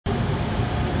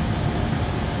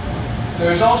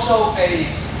There's also a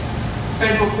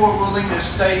federal court ruling that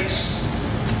states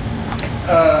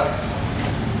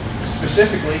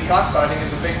specifically cockfighting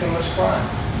is a victimless crime.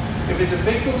 If it's a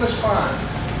victimless crime,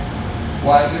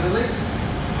 why is it illegal?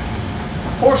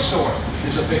 Horse soring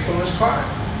is a victimless crime.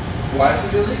 Why is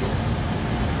it illegal?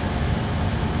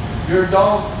 Your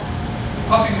dog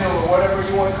puppy mill or whatever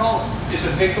you want to call it is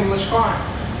a victimless crime.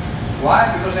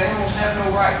 Why? Because animals have no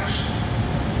rights.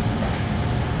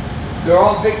 They're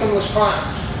all victimless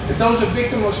crimes. If those are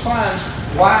victimless crimes,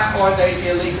 why are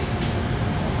they illegal?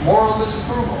 Moral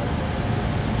disapproval.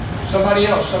 Somebody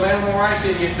else, some animal rights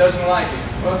idiot doesn't like it.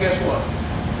 Well, guess what?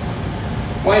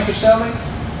 Wayne Caselli,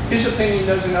 his opinion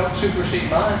doesn't supersede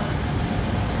mine.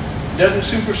 Doesn't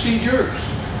supersede yours.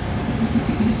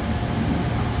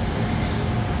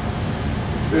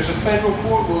 There's a federal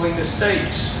court ruling that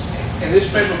states, and this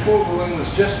federal court ruling was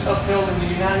just upheld in the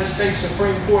United States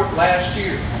Supreme Court last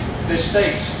year, that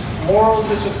states moral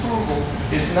disapproval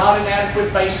is not an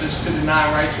adequate basis to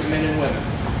deny rights of men and women.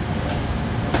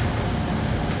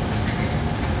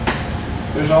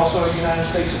 There's also a United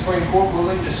States Supreme Court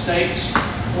ruling that states,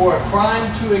 for a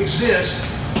crime to exist,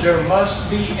 there must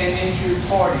be an injured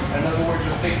party. In other words,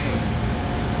 a victim.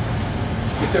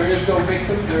 If there is no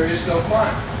victim, there is no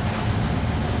crime.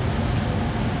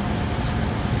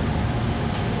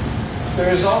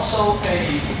 There is also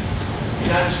a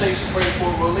United States Supreme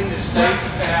Court ruling that states,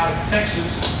 out of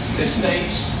Texas, that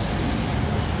states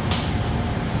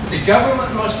the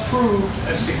government must prove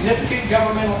a significant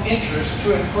governmental interest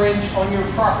to infringe on your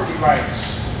property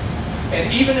rights.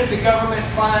 And even if the government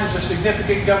finds a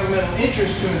significant governmental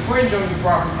interest to infringe on your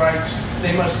property rights,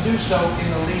 they must do so in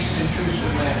the least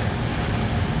intrusive manner.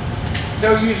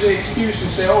 They'll use the excuse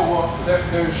and say, oh, well,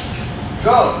 there's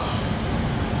drugs.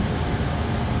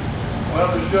 Well,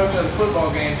 there's drugs at a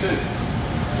football game, too.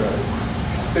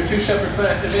 They're two separate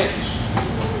events.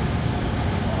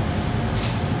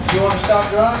 You want to stop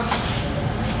drugs?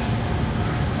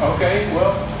 Okay,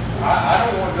 well, I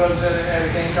don't want drugs at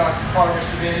a gamecock harvest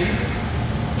event either.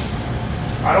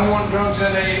 I don't want drugs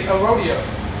at a rodeo.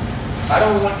 I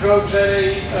don't want drugs at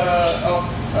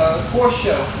a horse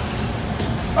show.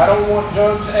 I don't want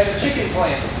drugs at a chicken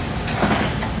plant.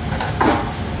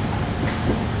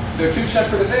 They're two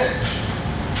separate events.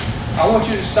 I want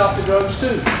you to stop the drugs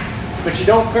too. But you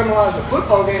don't criminalize a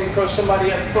football game because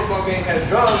somebody at the football game has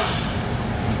drugs.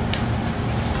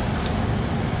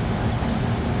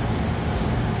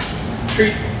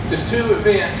 Treat the two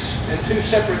events and two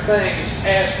separate things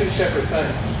as two separate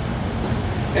things.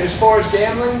 And as far as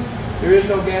gambling, there is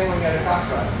no gambling at a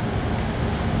cockfight.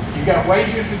 You've got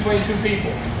wagers between two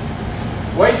people.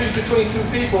 Wagers between two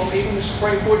people, even the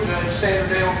Supreme Court Judge Sandra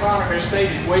Day O'Connor has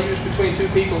stated wagers between two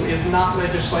people is not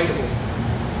legislatable.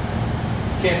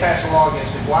 You can't pass a law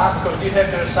against it. Why? Because you'd have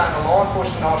to assign a law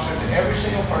enforcement officer to every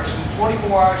single person 24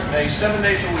 hours a day, 7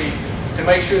 days a week to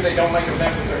make sure they don't make a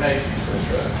bet with their neighbors. That's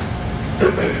right.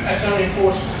 That's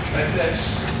unenforceable.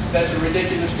 That's a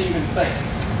ridiculous to even think,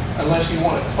 unless you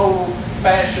want a total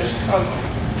fascist country.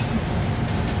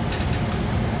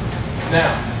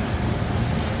 Now,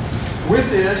 with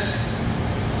this,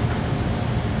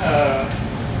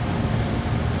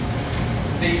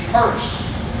 the purse,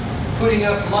 putting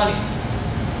up money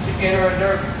to enter a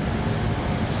derby.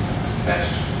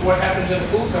 That's what happens at a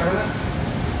pool tournament.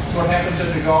 That's what happens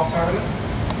at a golf tournament,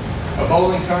 a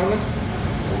bowling tournament,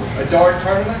 a dart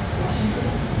tournament,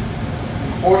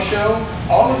 horse show.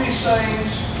 All of these things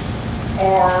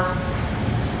are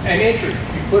an entry.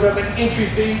 You put up an entry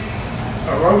fee.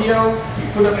 A rodeo, you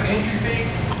put up an entry fee,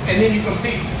 and then you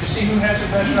compete to see who has the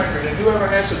best record. And whoever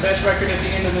has the best record at the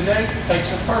end of the day takes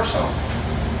the purse home.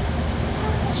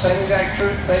 Same exact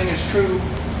thing is true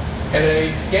at a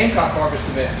gamecock harvest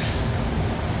event.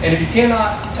 And if you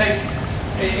cannot take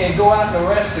and go out and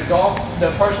arrest the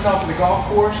person off of the golf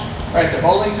course or at the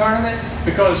bowling tournament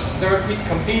because they're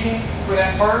competing for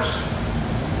that purse,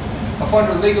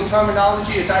 under legal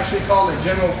terminology, it's actually called a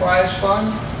general prize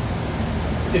fund.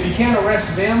 If you can't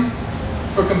arrest them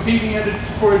for competing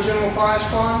for a general prize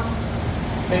fund,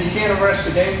 then you can't arrest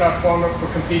the gamecock farmer for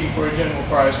competing for a general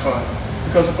prize fund.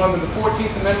 Because under the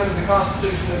 14th Amendment of the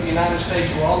Constitution of the United States,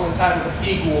 we're all entitled to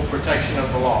equal protection of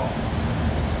the law.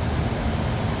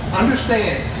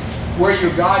 Understand where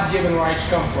your God-given rights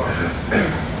come from.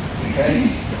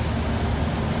 Okay?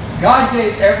 God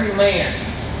gave every man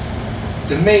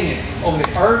dominion over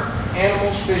the earth,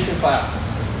 animals, fish, and fowl.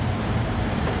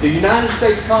 The United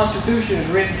States Constitution is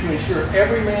written to ensure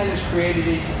every man is created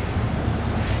equal.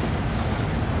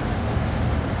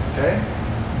 Okay?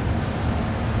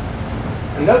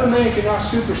 Another man cannot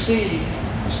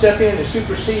step in and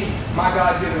supersede my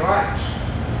God-given rights.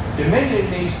 Dominion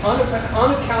means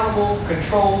unaccountable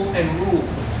control and rule.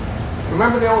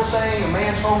 Remember the old saying, a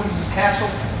man's home is his castle?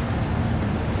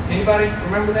 Anybody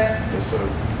remember that? Yes, sir.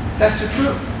 That's the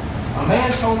truth. A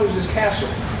man's home is his castle.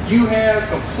 You have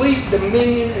complete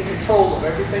dominion and control of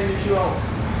everything that you own,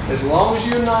 as long as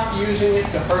you're not using it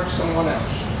to hurt someone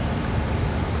else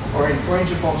or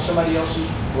infringe upon somebody else's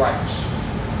rights.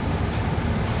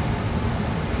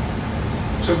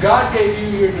 So God gave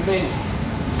you your dominion.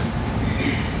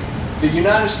 The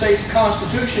United States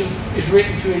Constitution is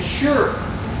written to ensure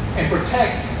and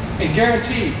protect and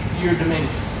guarantee your dominion.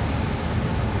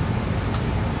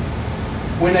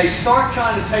 When they start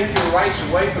trying to take your rights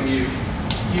away from you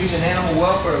using animal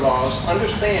welfare laws,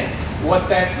 understand what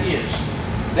that is.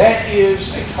 That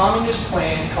is a communist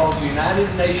plan called the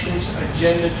United Nations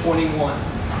Agenda 21.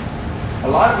 A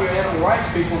lot of your animal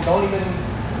rights people don't even,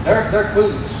 they're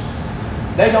clueless.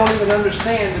 They don't even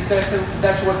understand that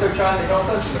that's what they're trying to help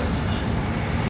us with.